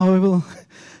will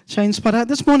change. But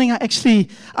this morning, I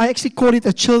actually called it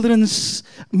a children's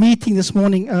meeting this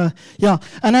morning. And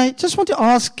I just want to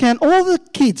ask, can all the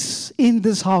kids in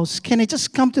this house, can they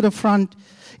just come to the front?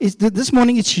 This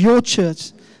morning, it's your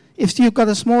church. If you've got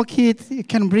a small kid, you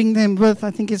can bring them with. I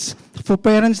think it's for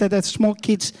parents that have small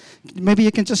kids. Maybe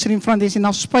you can just sit in front. There's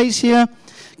enough space here.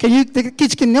 The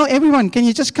kids can know everyone. Can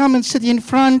you just come and sit in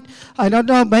front? I don't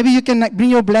know. Maybe you can bring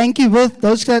your blankie with.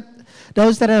 Those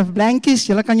that have blankies,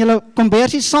 julle kan julle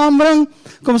kombersie saambring.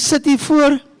 Kom sit hier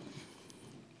voor.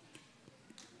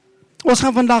 Ons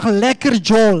gaan vandag lekker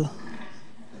jol.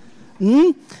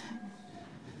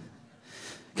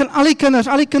 Can all die kinders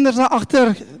daar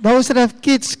agter, those that have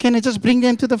kids, can you just bring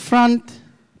them to the front?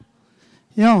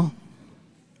 Ja.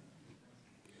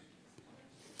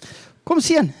 Kom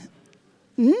sien.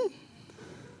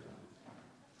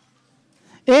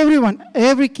 Everyone,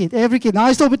 every kid.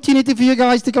 Nice opportunity for you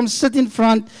guys to come sit in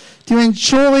front, to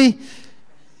enjoy.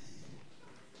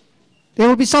 There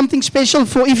will be something special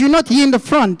for, if you're not here in the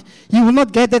front, you will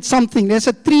not get that something. There's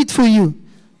a treat for you.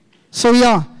 So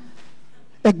yeah.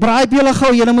 Ek bribe julle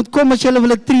gou, julle moet kom as julle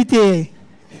wil 'n treat hê.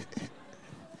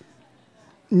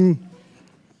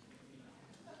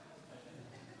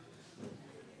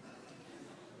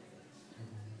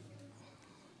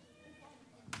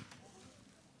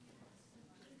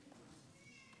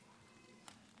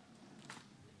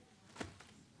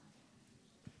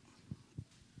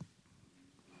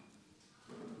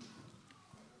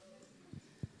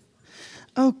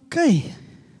 Okay.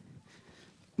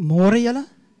 Môre julle?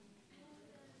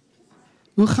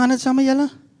 Hoe gaan het saam met julle?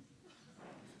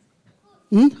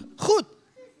 Goed.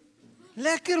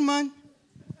 Lekker man.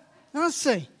 Nou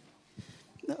sê.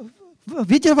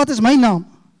 Weet jy wat is my naam?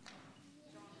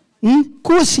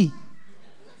 Kosie.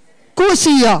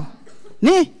 Kosie ja.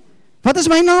 Nee? Wat is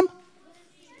my naam?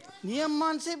 Nee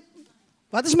man, sê.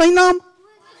 Wat is my naam?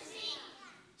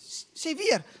 Sê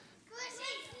weer.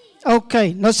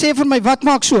 Okay, nou sê vir my wat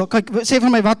maak so. Kyk, sê vir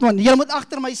my wat maak. Julle moet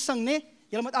agter my sing, né?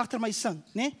 Julle moet agter my sing,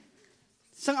 né?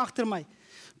 Sing agter my.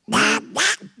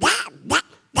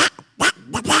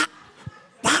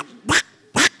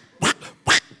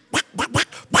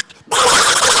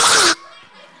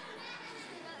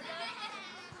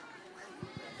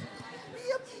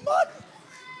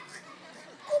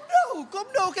 Kom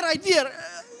nou, kry weer.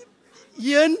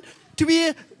 1,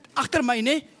 2 agter my,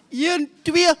 né? 1,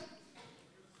 2.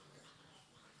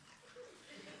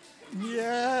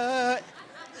 Ja.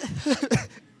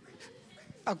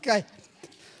 Okay.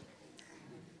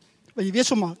 Wil jy weer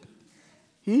so maak?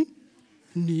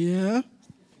 Nee.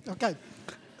 Okay.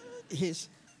 Yes.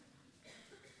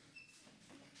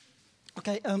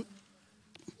 Okay,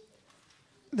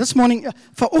 this morning,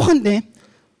 vanoggend nee,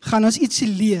 gaan ons ietsie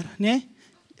leer, nee?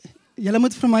 Julle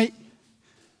moet vir my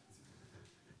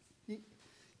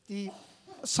die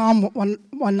Psalm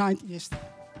 190 yes.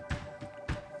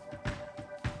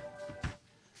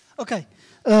 Okay.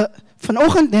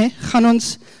 Vanoggend nee, gaan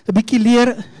ons 'n bietjie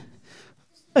leer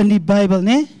in die Bybel,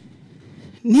 né?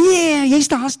 Nee, jy's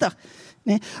te hastig.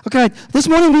 Nee. Okay, this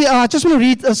morning we just want to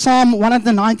read Psalm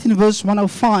 119 verse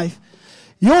 105.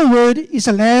 Your word is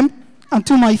a lamp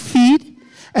unto my feet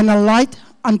and a light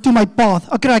unto my path.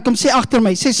 Okay, kom sê agter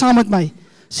my, sê saam met my.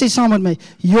 Sê saam met my.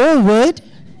 Your word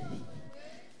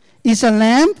is a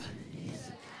lamp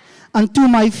unto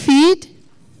my feet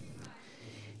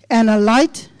and a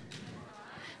light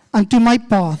unto my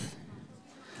path.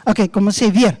 Okay, kom ons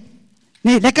sê weer.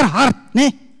 Nee, lekker hard,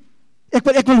 nee. Ek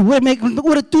wil hoor, ek wil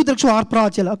oor 'n toe druk so hard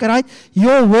praat julle. Okay, right?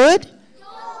 Your word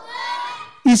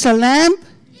is a lamp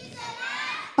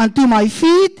unto my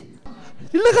feet.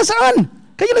 Die lig is aan.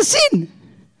 Kan julle sien?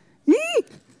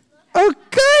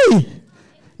 Okay.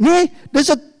 Nee, dis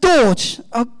 'n torch.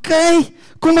 Okay.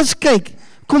 Kom ons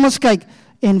kyk.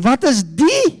 En wat is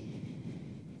die?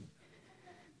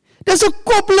 Dis 'n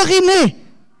kopliggie, nee.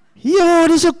 Ja,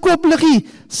 dis 'n kopliggie.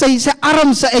 Sy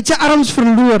arms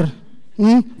verloor.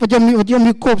 Wat jy om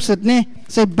die kop sit, nee.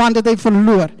 Sy band het hy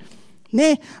verloor.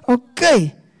 Nee,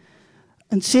 okay.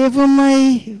 En sê vir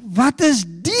my, wat is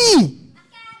die?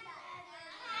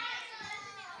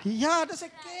 Ja, dis 'n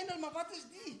candle, maar wat is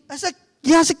die? Is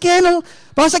 'n candle.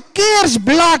 Was 'n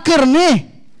kersblaker, nee.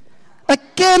 'n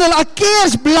Candle, 'n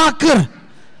kersblaker.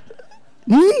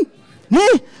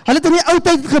 Nee, hulle het in die ou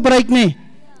tyd gebruik, nee.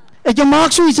 Ek jy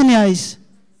maak so iets in die huis.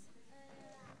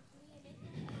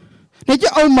 Net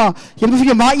jou ouma, jy moet vir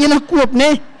jou ma enig koop,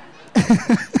 nee.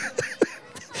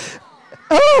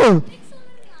 Oh.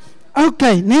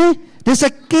 Okay, nee. Dis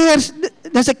 'n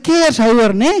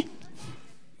kershouer, nee.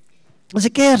 Dis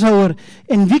 'n kershouer.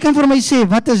 En wie kan vir my sê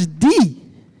wat is die?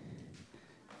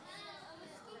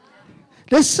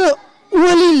 Dis 'n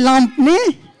olielamp, né?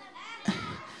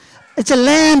 It's a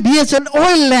lamp, yes, an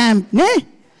oil lamp, né?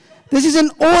 This is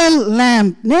an oil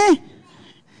lamp, né?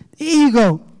 There you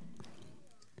go.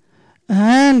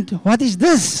 And what is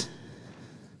this?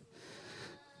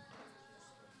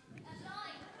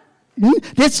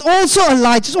 That's also a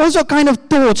light. It's also a kind of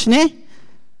torch, né?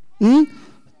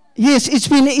 Yes, it's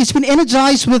been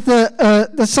energized with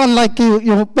the sun, like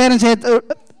your parents had.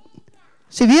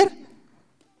 Sê weer?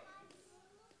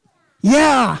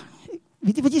 Ja.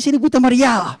 Weet jy wat jy sê, die boete, maar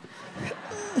ja.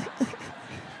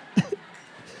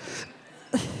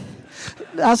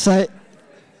 That's it.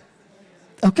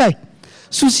 Okay.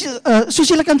 Soos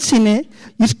julle kan sien, hè,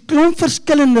 hier's klomp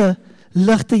verskillende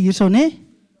ligte hierso, né?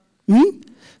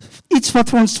 Iets wat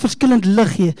vir ons verskillend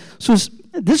lig gee. Soos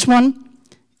this one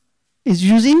is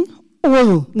using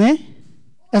oil, né?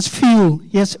 As fuel.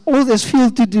 Yes, oil as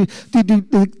fuel to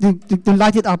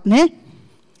light it up, né?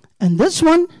 And this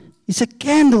one is a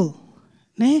candle,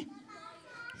 né?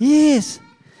 Yes.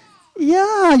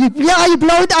 Yeah, you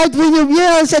blow it out when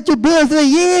it's at your birthday.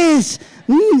 Yes.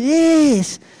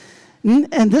 Yes.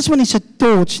 And this one is a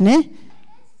torch, né?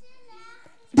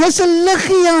 Dis 'n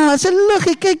liggie, ja, dis 'n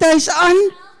liggie. Kyk, daar is aan.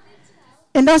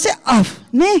 En dan sê af,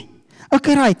 né?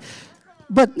 Okay, right.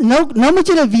 But nou moet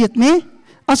julle weet, né?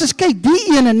 As ons kyk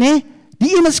die ene, né?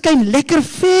 Die ene skyn lekker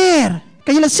ver.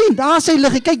 Kan julle sien? Daar sy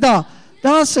liggie. Kyk daar.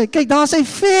 Daar sy, kyk daar sy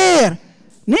ver.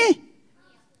 Né?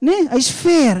 Né? Hy's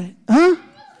ver, huh?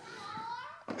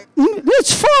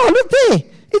 It's far, look there.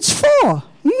 It's far.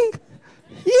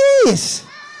 Yes.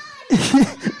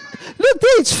 Look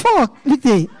there, it's far. Look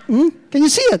there. Can you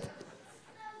see it?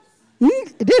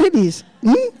 There it is.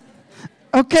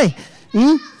 Okay.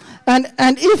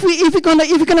 And if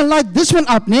we're gonna light this one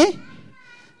up, né?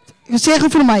 Sê gou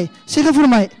vir my.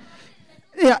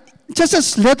 Yeah, just a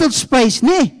little space,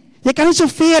 né? Jy kan nie so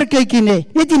ver kyk nie, né?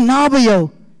 Net hier naby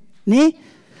jou, né?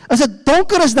 As dit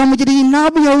donker is, dan moet jy dit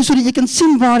naby jou sodat jy kan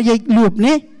sien waar jy loop,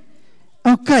 né?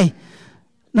 Okay.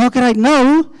 Nou kry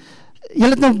nou, julle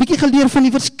het nou 'n bietjie geleer van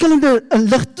die verskillende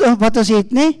ligte wat ons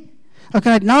het, né?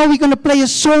 Okay, now we're going to play a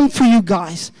song for you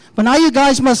guys. But now you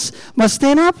guys must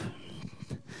stand up.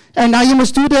 And now you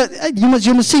must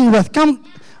you must sing with. Come,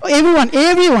 everyone.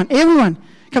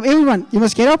 Come, everyone. You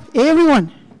must get up,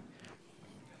 everyone.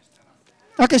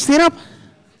 Okay, stand up.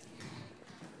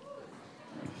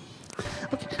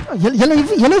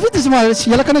 Julle weet dis maar,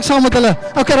 julle kan ek saam met hulle.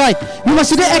 Okay, right. You must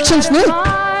do the actions, né?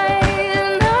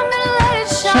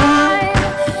 Shine.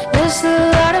 This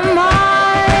light of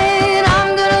mine,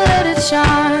 I'm gonna let it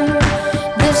shine.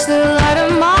 This light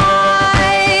of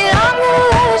mine, I'm gonna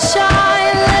let it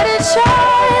shine. Let it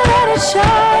shine, let it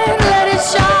shine, let it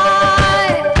shine.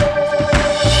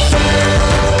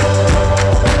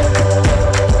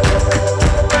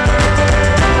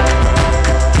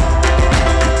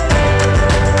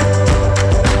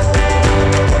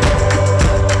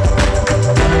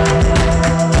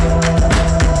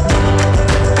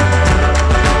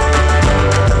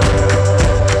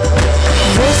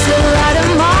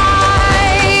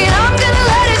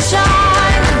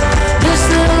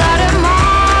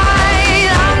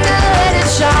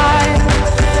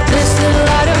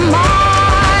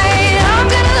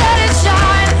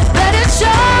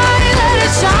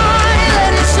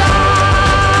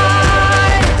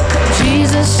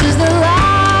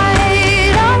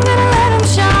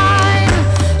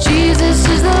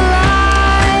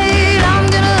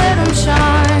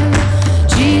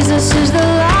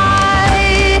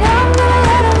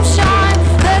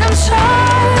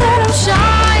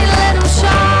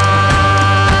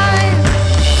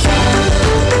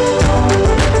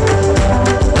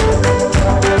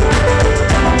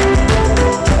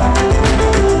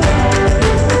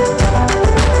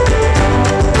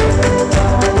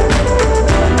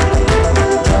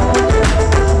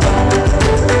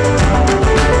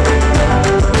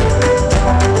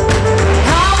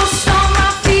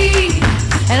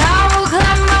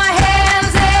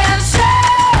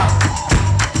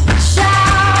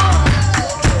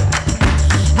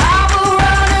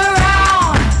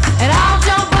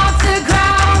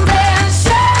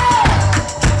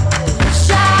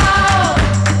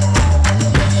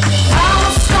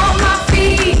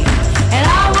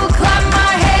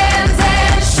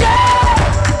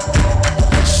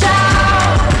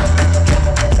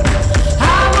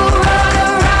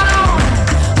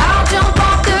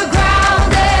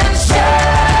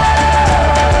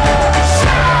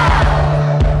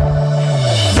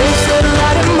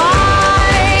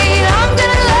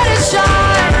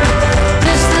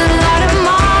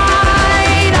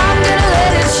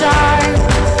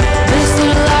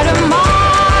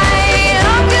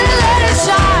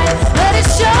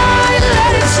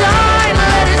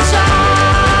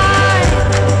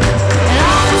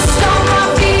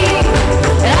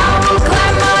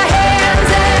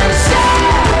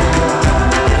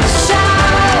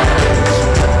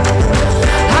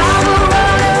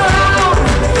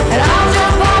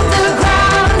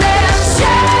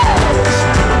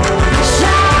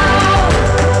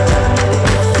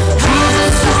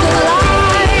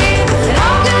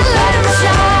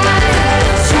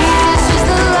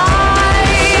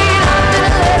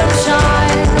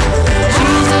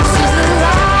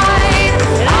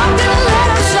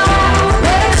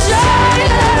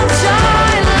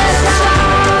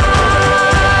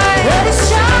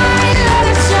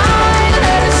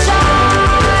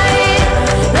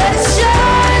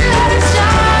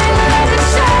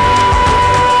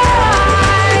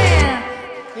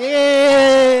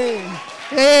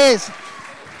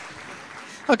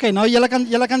 Okay, nou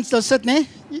julle kan still sit, né?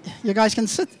 You guys can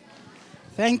sit.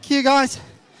 Thank you, guys.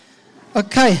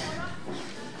 Okay.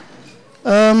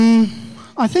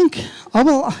 I think I'm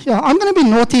going to be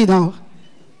naughty now.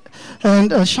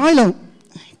 And Shiloh,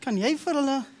 kan jy vir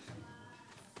hulle...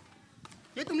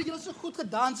 Jy het omdat julle so goed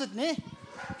gedans het, né?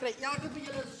 Kry elke van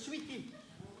julle 'n sweetie.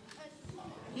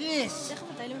 Yes. Zeg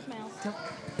wat delen met mij al.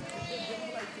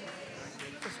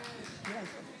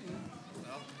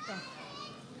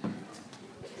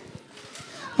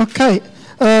 Okay.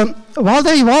 While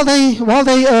they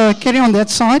carry on that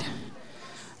side,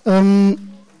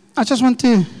 I just want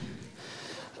to,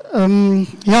 I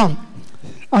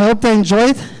hope they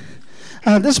enjoyed.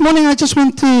 This morning I just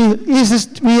want to,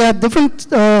 we have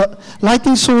different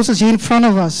lighting sources here in front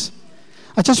of us.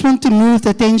 I just want to move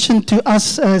the attention to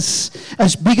us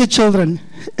as bigger children,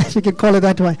 if you can call it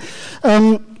that way.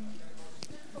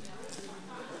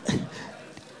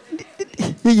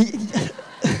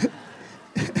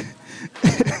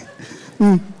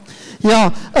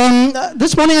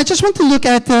 This morning I just want to look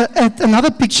at another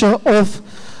picture of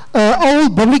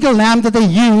old biblical lamb that they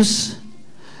use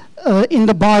in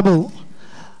the Bible.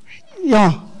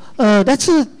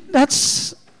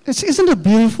 Isn't it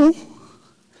beautiful?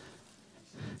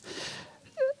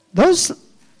 Those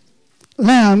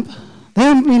lamb, they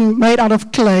have been made out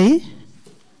of clay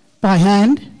by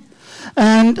hand,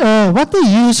 and what they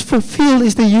use for fuel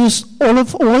is they use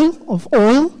olive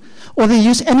oil, or they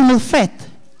use animal fat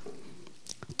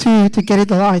to get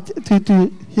it right.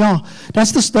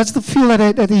 That's the fuel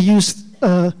that they use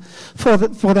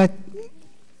for that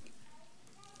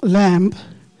lamb.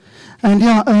 And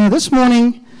this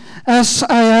morning, as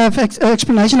I have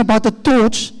explanation about the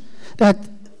torch that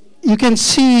you can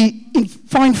see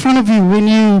far in front of you when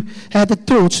you had the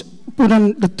torch, put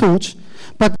on the torch.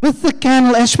 But with the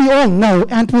candle, as we all know,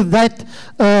 and with that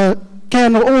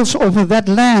candle also over that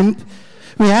lamp,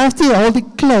 we have to hold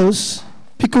it close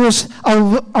because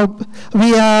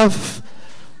we have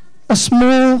a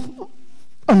small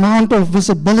amount of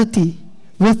visibility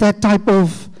with that type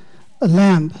of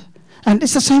lamp. And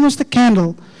it's the same as the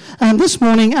candle. And this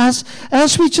morning, as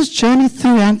we just journey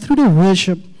through the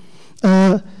worship,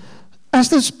 as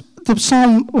the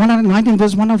Psalm 119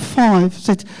 verse 105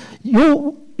 said,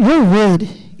 your word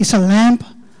is a lamp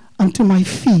unto my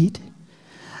feet.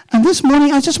 And this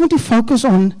morning I just want to focus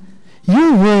on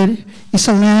your word is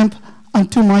a lamp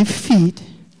unto my feet.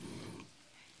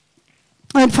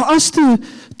 And for us to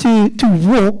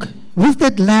walk with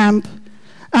that lamp,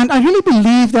 and I really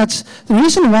believe that's the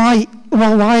reason why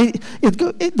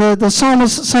the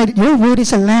psalmist said, your word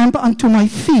is a lamp unto my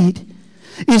feet,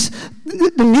 is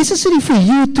the necessity for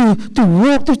you to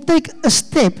walk, to take a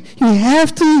step. You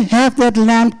have to have that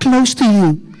lamp close to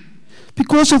you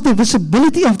because of the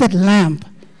visibility of that lamp.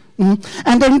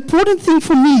 And the important thing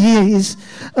for me here is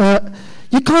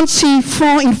you can't see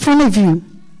far in front of you.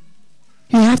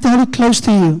 You have to have it close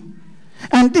to you.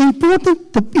 And the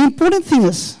important thing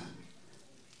is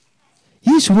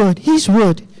His word.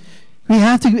 We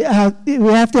have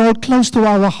to hold close to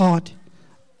our heart.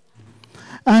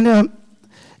 And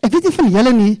ek weet nie van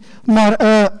julle nie, maar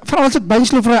veral as ek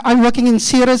Beinskloof, I'm working in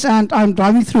Ceres and I'm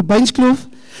driving through Beinskloof,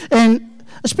 and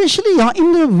especially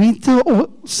in the winter or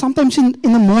sometimes in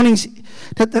the mornings,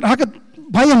 dat raak het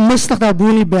baie mistig daar bo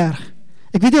in die berg.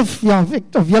 Ek weet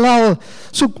of julle al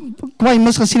so kwaai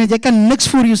mis gesien het, jy kan niks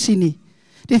voor jou sien nie.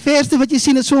 Die verste wat jy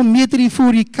sien is so 'n meter hier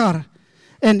voor die kar.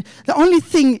 And the only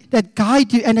thing that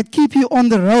guide you and that keep you on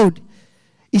the road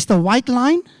is the white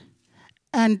line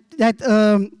and that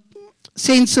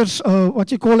sensors,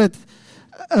 what you call it,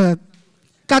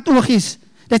 cutogies,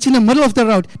 that's in the middle of the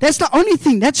road. That's the only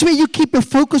thing. That's where you keep your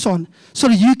focus on, so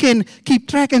that you can keep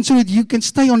track and so that you can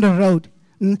stay on the road.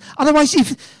 Otherwise,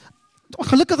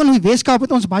 gelukkig in die Weskaap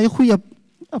het ons baie goeie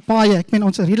paaie. Ek meen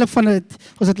ons redelijk van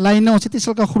ons het lyne, ons het nie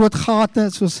sulke groot gate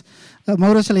soos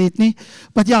Maurits hulle het nie.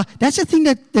 But that's the thing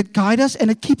that guide us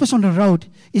and it keep us on the road,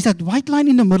 is that white line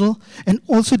in the middle and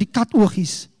also die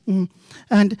cutogies.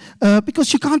 And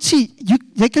because you can't see,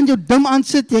 jy kan jou dim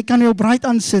aansit, jy kan jou bright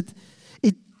aansit.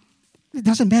 It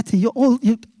doesn't matter.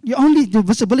 The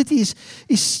visibility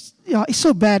is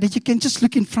so bad that you can just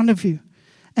look in front of you.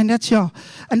 And that's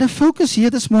And the focus here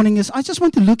this morning is I just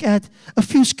want to look at a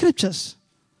few scriptures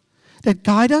that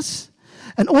guide us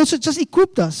and also just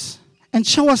equip us and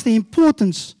show us the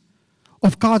importance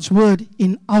of God's word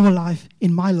in our life,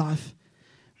 in my life.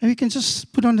 Maybe we can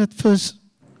just put on that first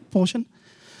portion.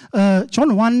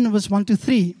 John 1 verse 1 to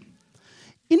 3.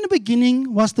 In the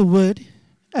beginning was the Word,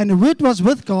 and the Word was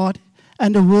with God,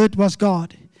 and the Word was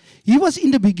God. He was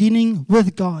in the beginning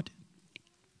with God.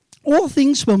 All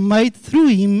things were made through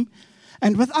Him,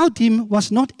 And without him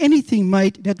was not anything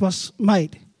made that was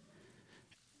made.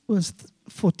 Verse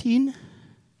 14.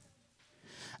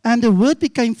 And the Word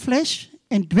became flesh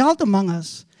and dwelt among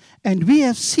us, and we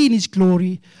have seen his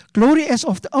glory, glory as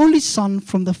of the only Son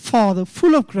from the Father,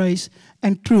 full of grace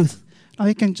and truth. Now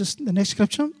you can just, the next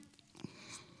scripture.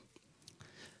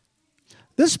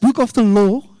 This book of the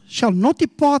law shall not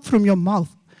depart from your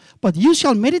mouth, but you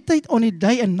shall meditate on it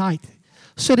day and night,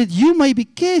 so that you may be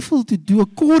careful to do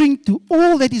according to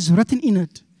all that is written in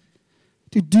it.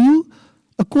 To do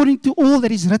according to all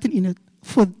that is written in it.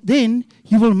 For then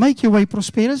you will make your way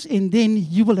prosperous, and then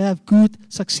you will have good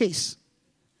success.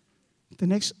 The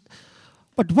next.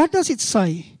 But what does it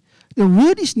say? The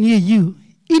word is near you,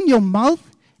 in your mouth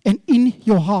and in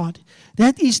your heart.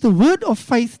 That is the word of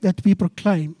faith that we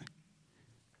proclaim.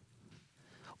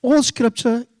 All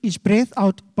scripture is breathed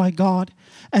out by God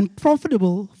and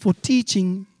profitable for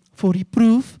teaching, for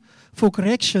reproof, for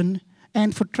correction,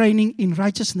 and for training in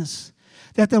righteousness,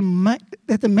 that the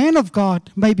man of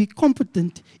God may be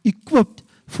competent, equipped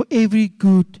for every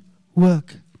good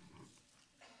work.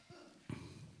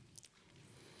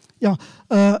 Yeah,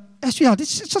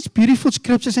 this is such beautiful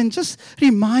scriptures, and just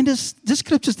remind us, this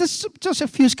scriptures, this is just a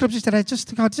few scriptures that I just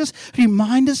took out, just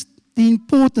remind us the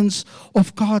importance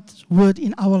of God's word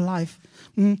in our life.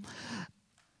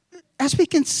 As we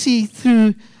can see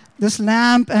through this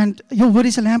lamp, and your word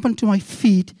is a lamp unto my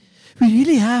feet, we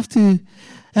really have to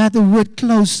have the word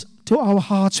close to our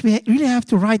hearts. We really have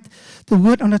to write the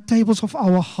word on the tables of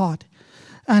our heart.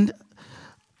 And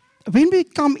when we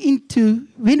come into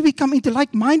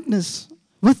like-mindedness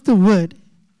with the word,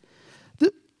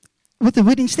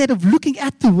 instead of looking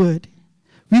at the word,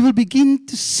 we will begin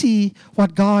to see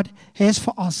what God has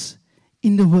for us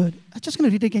in the word. I'm just going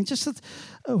to read it again. Just that,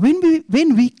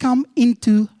 when we come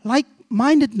into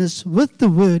like-mindedness with the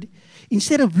word,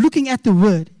 instead of looking at the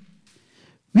word,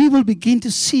 we will begin to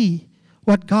see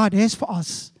what God has for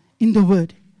us in the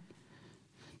word.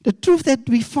 The truth that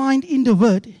we find in the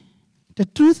word,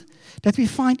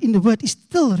 is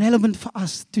still relevant for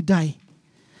us today.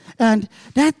 And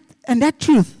that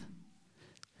truth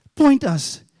points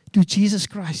us to Jesus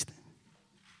Christ.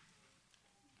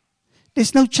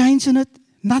 There's no change in it,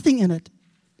 nothing in it.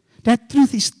 That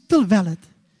truth is still valid.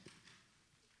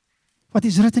 What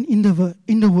is written in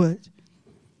the word.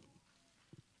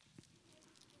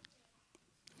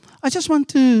 I just want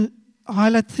to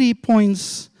highlight 3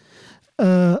 points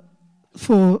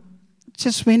for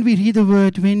just when we read the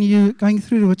word, when you're going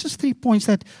through the word. Just 3 points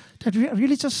that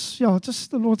really just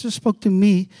the Lord just spoke to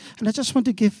me, and I just want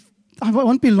to give. I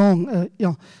won't be long.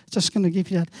 Just going to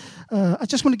give you that. I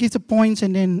just want to give the points,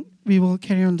 and then we will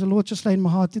carry on. The Lord just laid in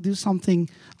my heart to do something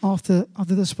after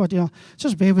this, but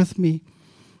just bear with me.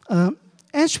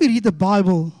 As we read the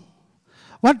Bible,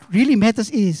 what really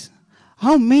matters is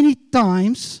how many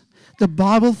times the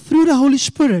Bible, through the Holy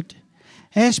Spirit,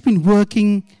 has been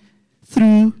working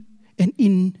through and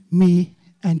in me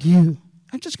and you.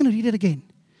 I'm just going to read it again.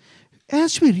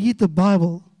 As we read the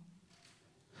Bible,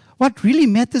 what really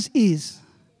matters is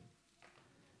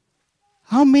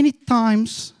how many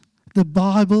times the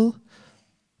Bible,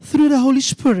 through the Holy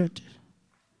Spirit,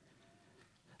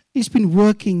 has been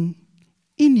working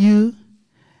in you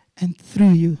and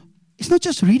through you. It's not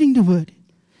just reading the word.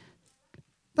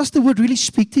 Does the word really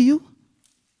speak to you?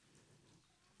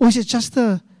 Or is it just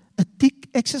a tick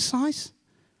exercise?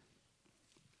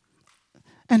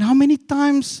 And how many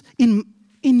times in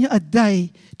a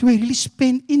day do we really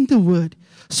spend in the word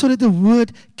so that the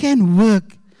word can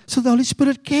work, so the Holy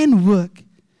Spirit can work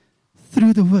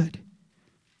through the word?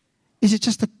 Is it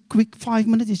just a quick 5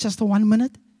 minutes? Is it just a 1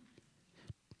 minute?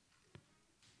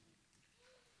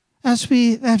 As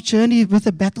we have journeyed with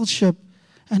the battleship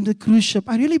and the cruise ship,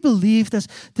 I really believe that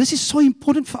this is so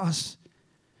important for us.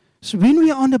 So when we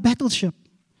are on the battleship,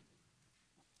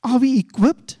 are we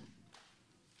equipped?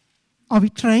 Are we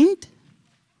trained?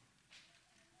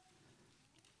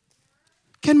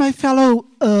 Can my fellow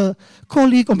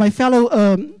colleague or my fellow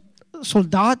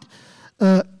soldaat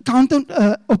count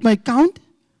op my count?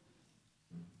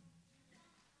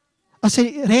 As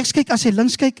hy rechts kyk, as hy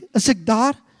links kyk, is ek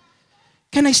daar?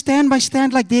 Can I stand by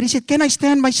stand like Derry said? Can I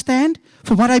stand by stand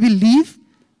for what I believe?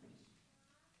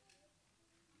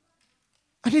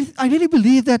 I really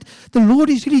believe that the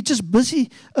Lord is really just busy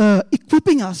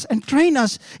equipping us and training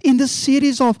us in this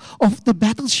series of the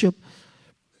battleship.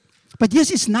 But yes,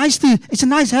 it's a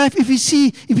nice have if we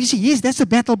see, yes, that's a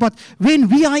battle, but when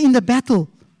we are in the battle,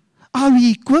 are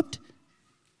we equipped?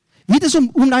 Weet ons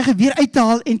om daai geweer uit te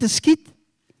haal en te skiet?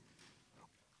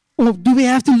 Or do we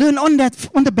have to learn on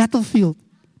the battlefield?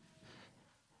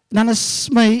 Dan is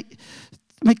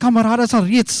my kamerade is al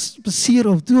reeds beseer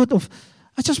of dood of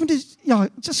I just want to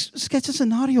just sketch a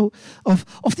scenario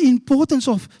of the importance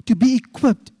of to be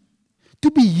equipped,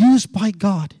 to be used by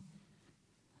God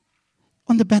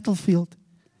on the battlefield.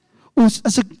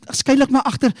 As ek skuil ek maar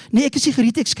agter, nee ek is nie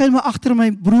gereed, ek skuil maar agter my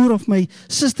broer of my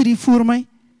suster hier voor my.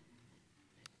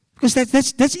 Because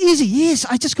that's easy. Yes,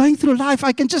 I just going through life.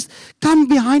 I can just come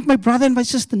behind my brother and my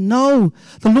sister. No,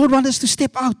 the Lord wants us to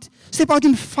step out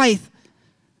in faith.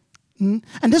 And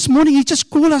this morning He just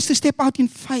called us to step out in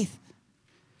faith.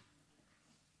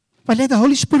 But let the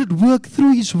Holy Spirit work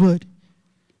through His word.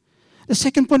 The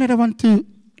second point that I want to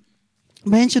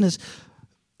mention is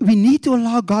we need to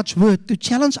allow God's word to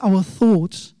challenge our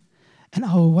thoughts and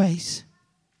our ways.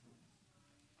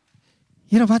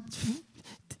 Here wat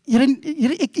Here,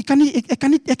 ek kan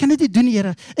dit nie doen,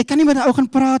 Here. Ek kan nie met die ou gaan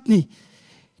praat nie.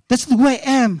 That's who I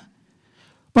am.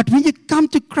 But when you come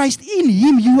to Christ, in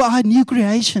Him you are a new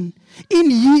creation. In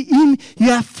Him you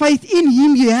have faith. In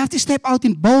Him you have to step out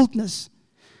in boldness.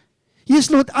 Yes,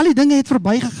 Lord, al die dinge het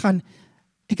verby gegaan.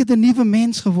 Ek het 'n nuwe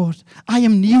mens geword. I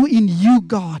am new in you,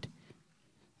 God.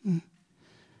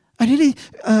 I really,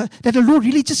 that the Lord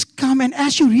really just come and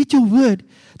as you read your word,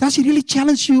 does He really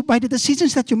challenge you by the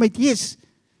decisions that you made? Yes.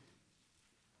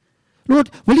 Lord,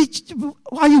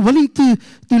 are you willing to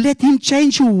let Him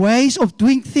change your ways of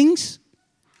doing things?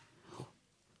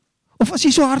 Of as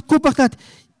jy so hardkoppig dat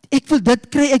ek wil dit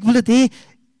kry, ek wil dit hê,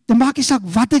 dan maak nie saak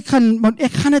wat ek gaan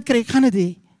dit kry, ek gaan dit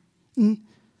hê.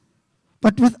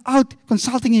 But without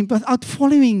consulting Him, without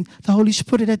following the Holy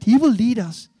Spirit, that He will lead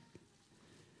us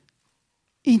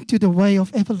into the way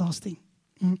of everlasting.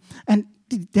 En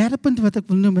die derde punt wat ek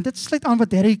wil noem, en dit sluit aan wat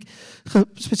Derek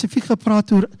spesifiek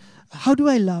gepraat oor, how do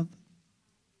I love?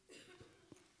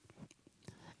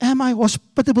 Am I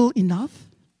hospitable enough?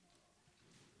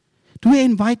 Do I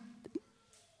invite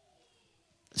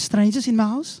strangers in my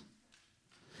house?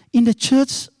 In the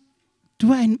church,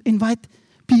 do I invite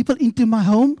people into my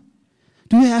home?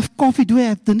 Do I have coffee? Do I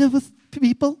have dinner with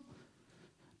people?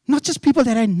 Not just people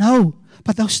that I know,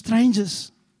 but those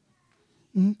strangers.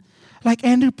 Like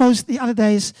Andrew posted the other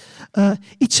days,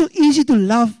 it's so easy to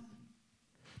love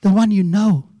the one you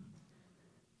know.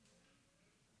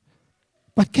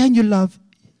 But can you love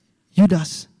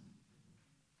Judas?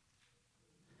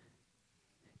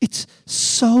 It's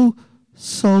so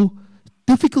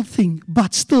difficult thing,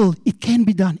 but still it can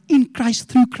be done in Christ,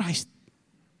 through Christ.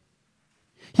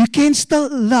 You can still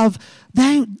love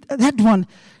that one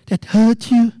that hurt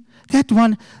you, that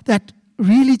one that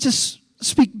really just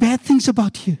speak bad things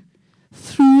about you,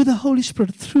 through the Holy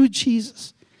Spirit, through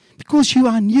Jesus. Because you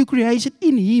are a new creation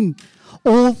in Him,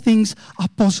 all things are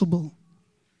possible.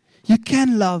 You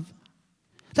can love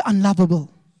the unlovable.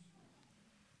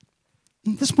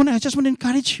 And this morning, I just want to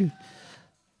encourage you.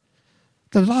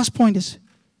 The last point is,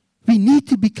 we need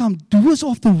to become doers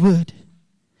of the word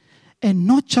and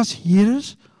not just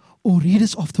hearers or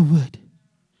readers of the word.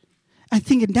 I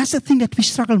think and that's the thing that we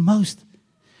struggle most,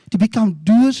 to become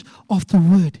doers of the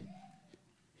word.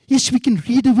 Yes, we can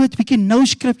read the word, we can know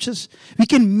scriptures, we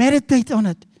can meditate on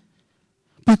it.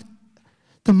 But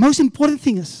the most important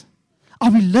thing is,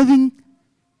 are we living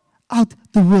out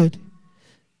the word?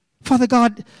 Father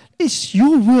God, is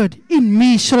your word in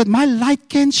me so that my light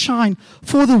can shine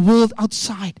for the world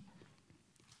outside?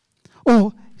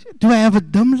 Or do I have a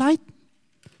dim light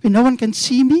where no one can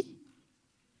see me?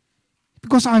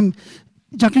 Because I'm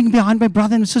juggling behind my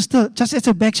brother and sister just as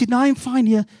a backseat. Now I'm fine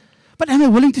here. But am I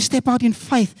willing to step out in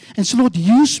faith and say, Lord,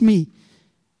 use me.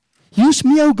 Use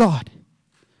me, oh God,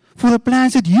 for the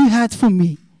plans that you had for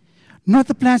me. Not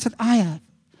the plans that I have.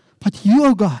 But you,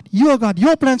 oh God,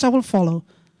 your plans I will follow,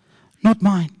 not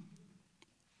mine.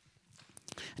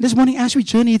 And this morning, as we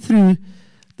journey through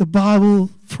the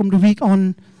Bible from the week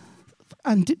on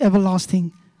and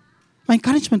everlasting, my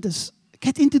encouragement is,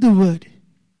 get into the Word.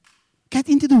 Get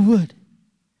into the Word.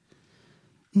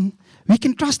 We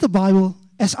can trust the Bible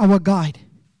as our guide,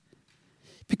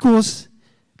 because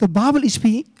the Bible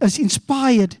is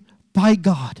inspired by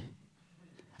God.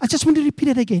 I just want to repeat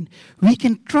it again. We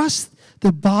can trust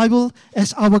the Bible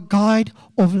as our guide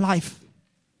of life,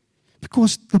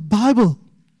 because the Bible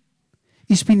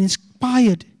is being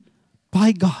inspired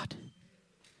by God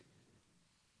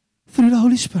through the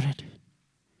Holy Spirit.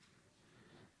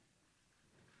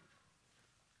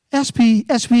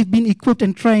 As we've been equipped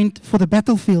and trained for the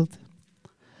battlefield,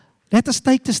 let us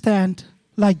take the stand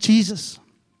like Jesus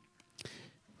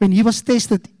when He was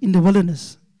tested in the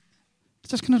wilderness. I'm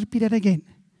just going to repeat that again.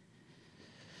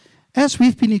 As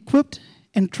we've been equipped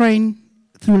and trained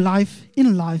through life,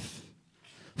 in life,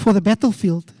 for the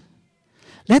battlefield,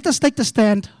 let us take the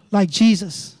stand like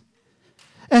Jesus.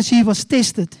 as he was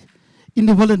tested in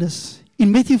the wilderness.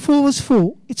 In Matthew 4 verse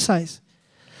 4, it says,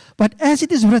 "But as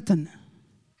it is written,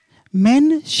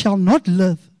 man shall not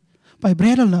live by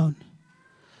bread alone,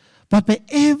 but by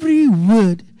every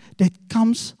word that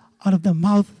comes out of the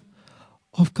mouth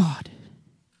of God."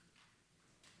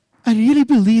 I really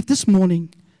believe this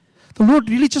morning, the Lord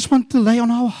really just wants to lay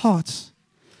on our hearts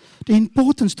the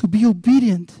importance to be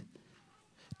obedient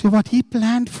to what He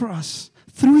planned for us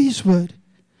through His Word.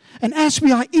 And as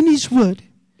we are in His Word,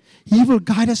 He will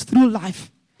guide us through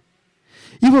life.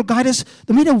 He will guide us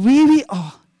no matter where we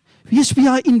are. Yes, we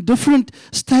are in different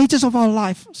stages of our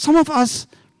life. Some of us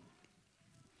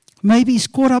maybe is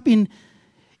caught up in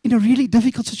a really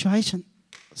difficult situation.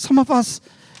 Some of us,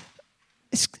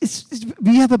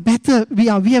 we have better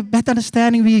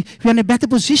understanding. We are in a better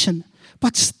position.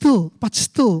 But still,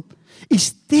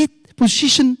 is that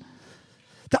position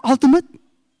the ultimate?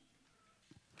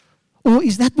 Or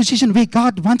is that position where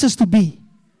God wants us to be?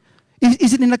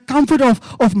 Is it in the comfort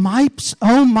of my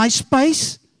home, my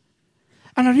space?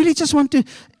 And I really I just want to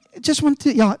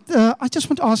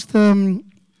ask the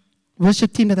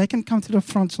worship team that they can come to the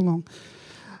front along.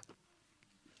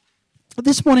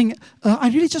 This morning, I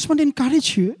really just want to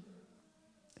encourage you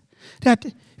that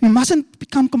we mustn't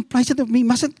become complacent, we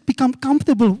mustn't become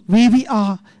comfortable where we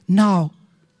are now.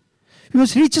 We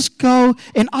must really just go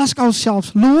and ask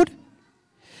ourselves, Lord,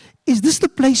 is this the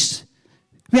place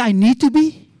where I need to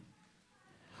be?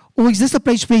 Or is this the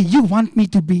place where you want me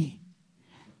to be?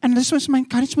 And this was my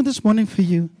encouragement this morning for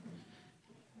you.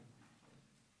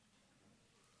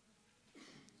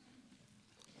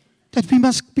 That we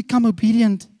must become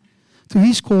obedient to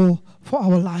His call for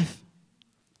our life.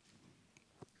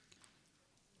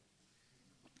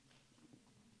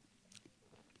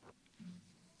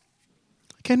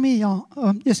 Can we?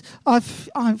 Yes, I've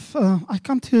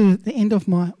come to the end of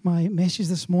my message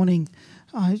this morning.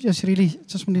 I just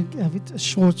want to have it a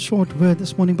short word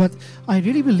this morning, but I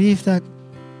really believe that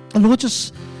the Lord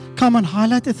just come and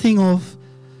highlight the thing of,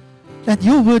 let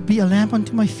your word be a lamp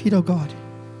unto my feet, O God.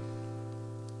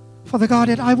 Father God,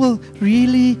 that I will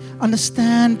really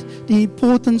understand the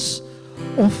importance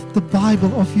of the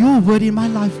Bible, of your word in my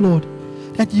life, Lord.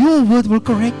 That your word will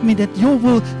correct me, that your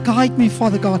will guide me,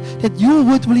 Father God. That your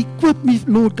word will equip me,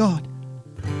 Lord God.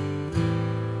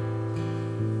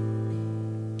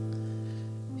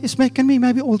 Yes, can we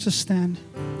maybe all just stand?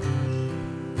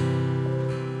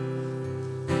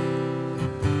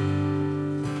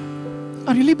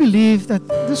 I really believe that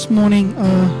this morning,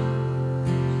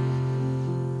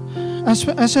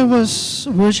 as I was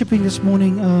worshiping this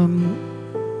morning,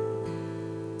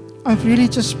 I've really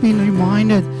just been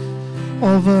reminded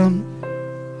of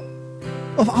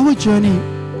our journey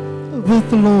with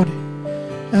the Lord.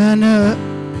 And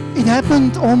it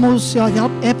happened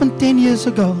it happened 10 years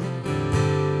ago.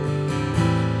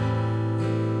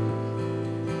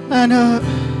 And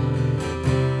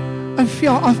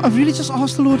I've really just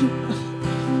asked the Lord,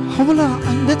 how will I,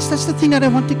 and that's the thing that I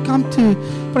want to come to,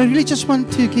 but I really just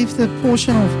want to give the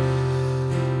portion of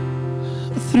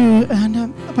through,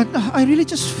 and but I really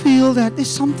just feel that there's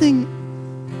something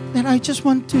that I just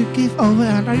want to give over,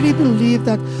 and I really believe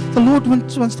that the Lord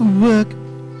wants to work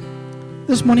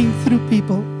this morning through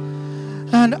people.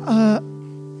 And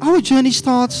our journey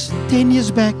starts 10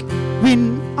 years back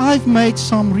when I've made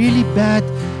some really bad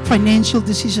financial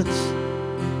decisions.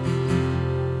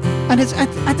 And it's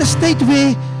at the state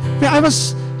where we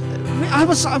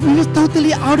were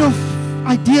totally out of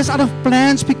ideas, out of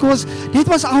plans, because that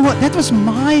was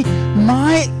my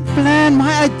plan,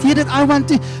 my idea that I want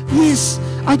to. Yes,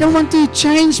 I don't want to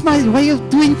change my way of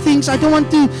doing things. I don't want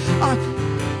to.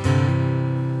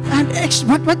 And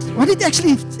what it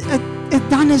actually it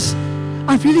done is,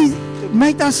 I've really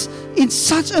made us in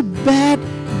such a bad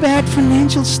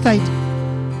financial state.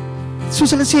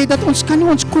 Soos hulle sê dat ons kan nie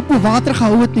ons kop op water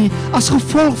gehou het nie as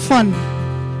gevolg van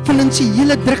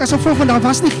finansiële druk, as gevolg van daar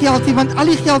was nie geld nie, want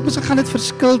al die geld moes gegaan het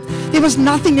verskil. There was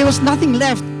nothing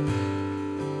left.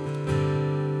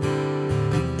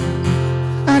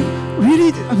 And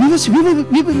really we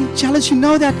were challenged, you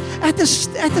know, that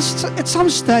at some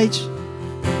stage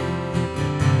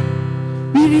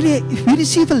we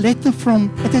received a letter from,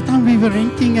 at that time we were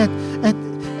renting at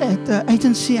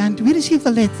agency, and we received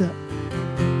a letter.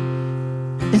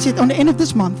 It said, on the end of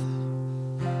this month,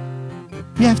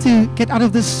 we have to get out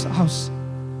of this house.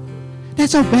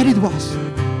 That's how bad it was.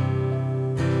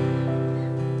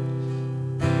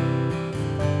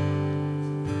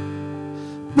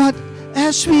 But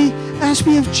as we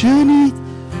have journeyed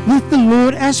with the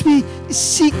Lord, as we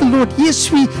seek the Lord,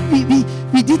 yes, we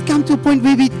did come to a point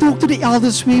where we talk to the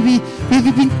elders, where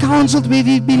we've been counseled, where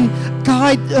we've been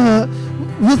guided,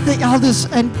 with the elders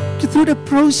and through the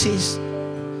process.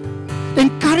 The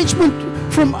encouragement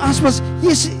from us was,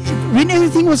 yes, when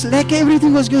everything was lacking,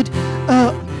 everything was good,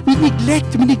 we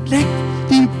neglect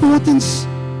the importance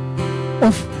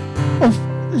of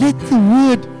let the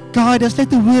Word guide us, let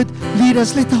the Word lead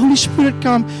us, let the Holy Spirit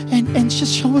come and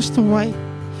just show us the way.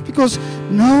 Because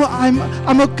no,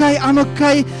 I'm okay,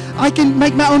 I can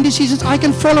make my own decisions, I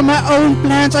can follow my own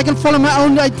plans, I can follow my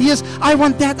own ideas, I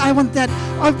want that.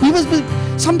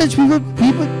 Sometimes we were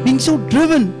being so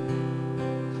driven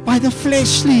by the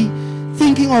fleshly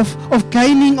thinking of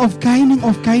gaining.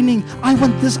 I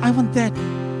want this, I want that.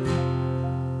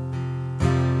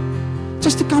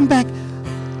 Just to come back,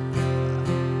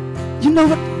 you know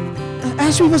what?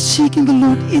 As we were seeking the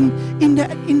Lord in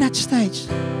that stage,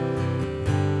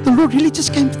 the Lord really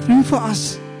just came through for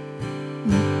us.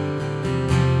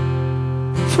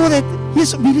 For that,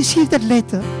 yes, we received that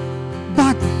letter,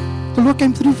 but the Lord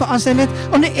came through for us. And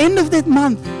on the end of that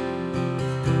month,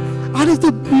 out of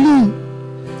the blue,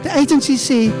 the agency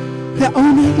said, the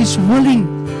owner is willing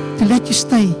to let you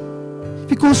stay.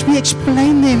 Because we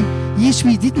explained them, yes,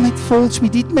 we did make faults,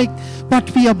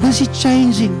 but we are busy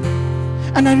changing.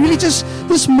 And I really just,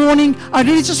 this morning, I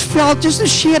really just felt just to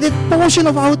share that portion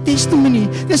of our testimony.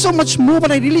 There's so much more,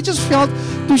 but I really just felt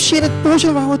to share that portion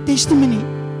of our testimony.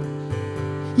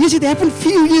 Yes, it happened a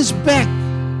few years back.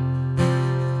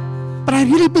 But I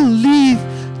really believe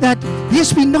that,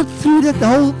 yes, we're not through that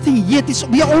whole thing yet.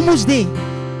 We are almost there.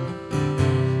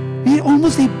 We're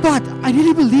almost there. But I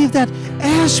really believe that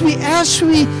as we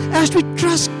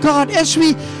trust God, as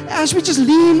we just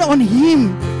lean on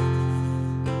Him,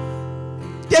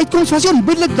 die uitkoms was nie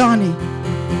onmiddellik daar nie.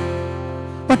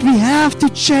 But we have to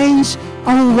change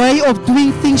our way of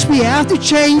doing things. We have to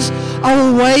change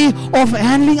our way of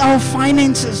handling our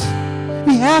finances.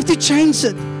 We have to change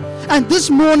it. And this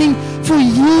morning, for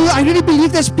you, I really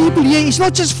believe there's people here. It's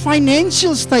not just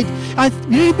financial state. I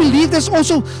really believe there's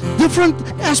also different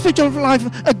aspects of life,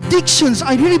 addictions.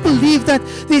 I really believe that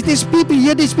there's people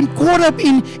here that's been caught up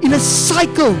in a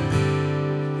cycle.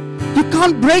 You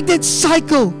can't break that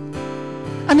cycle.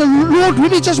 And the Lord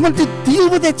really just wants to deal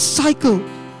with that cycle.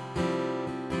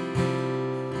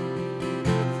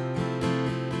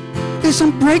 There's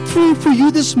some breakthrough for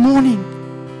you this morning.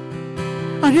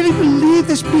 I really believe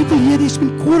there's people here that's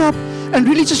been caught up and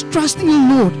really just trusting the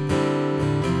Lord.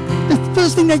 The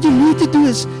first thing that you need to do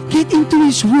is get into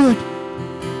His Word.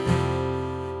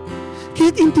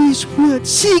 Get into His Word.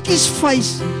 Seek His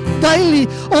face daily.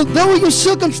 Although your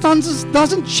circumstances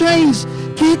doesn't change,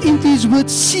 get into His Word.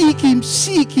 Seek Him.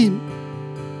 Seek Him.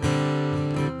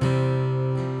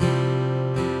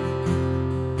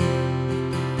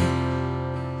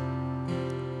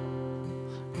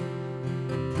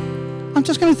 I'm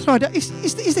just going to throw it out.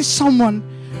 Is there someone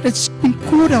that's been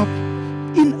caught up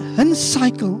in his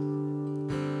cycle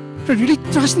for really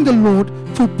trusting the Lord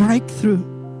for breakthrough?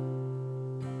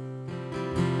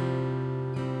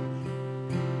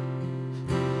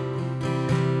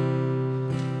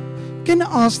 Can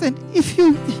I ask that if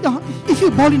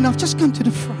you're bold enough, just come to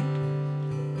the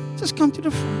front. Just come to the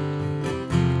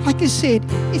front. Like I said,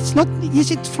 it's not,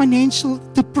 is it financial,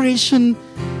 depression,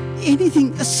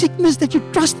 anything, a sickness that you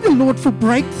trust the Lord for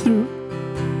breakthrough.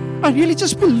 I really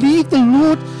just believe the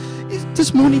Lord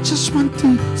this morning just want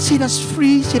to set us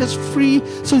free so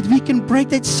that we can break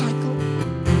that cycle.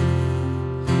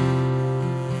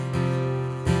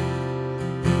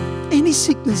 Any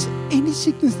sickness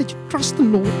that you trust the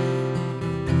Lord.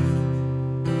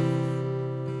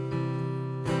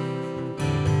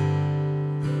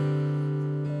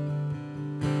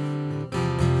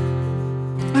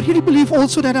 I really believe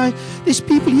also that there's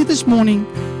people here this morning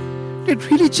that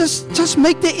really just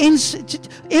make the ends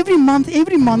every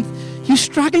month. You're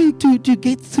struggling to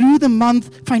get through the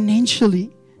month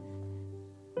financially.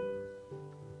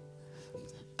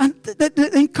 And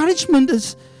the encouragement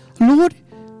is, Lord,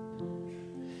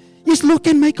 yes, Lord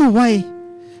can make a way.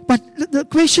 But the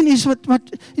question is,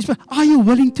 are you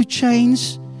willing to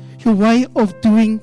change your way of doing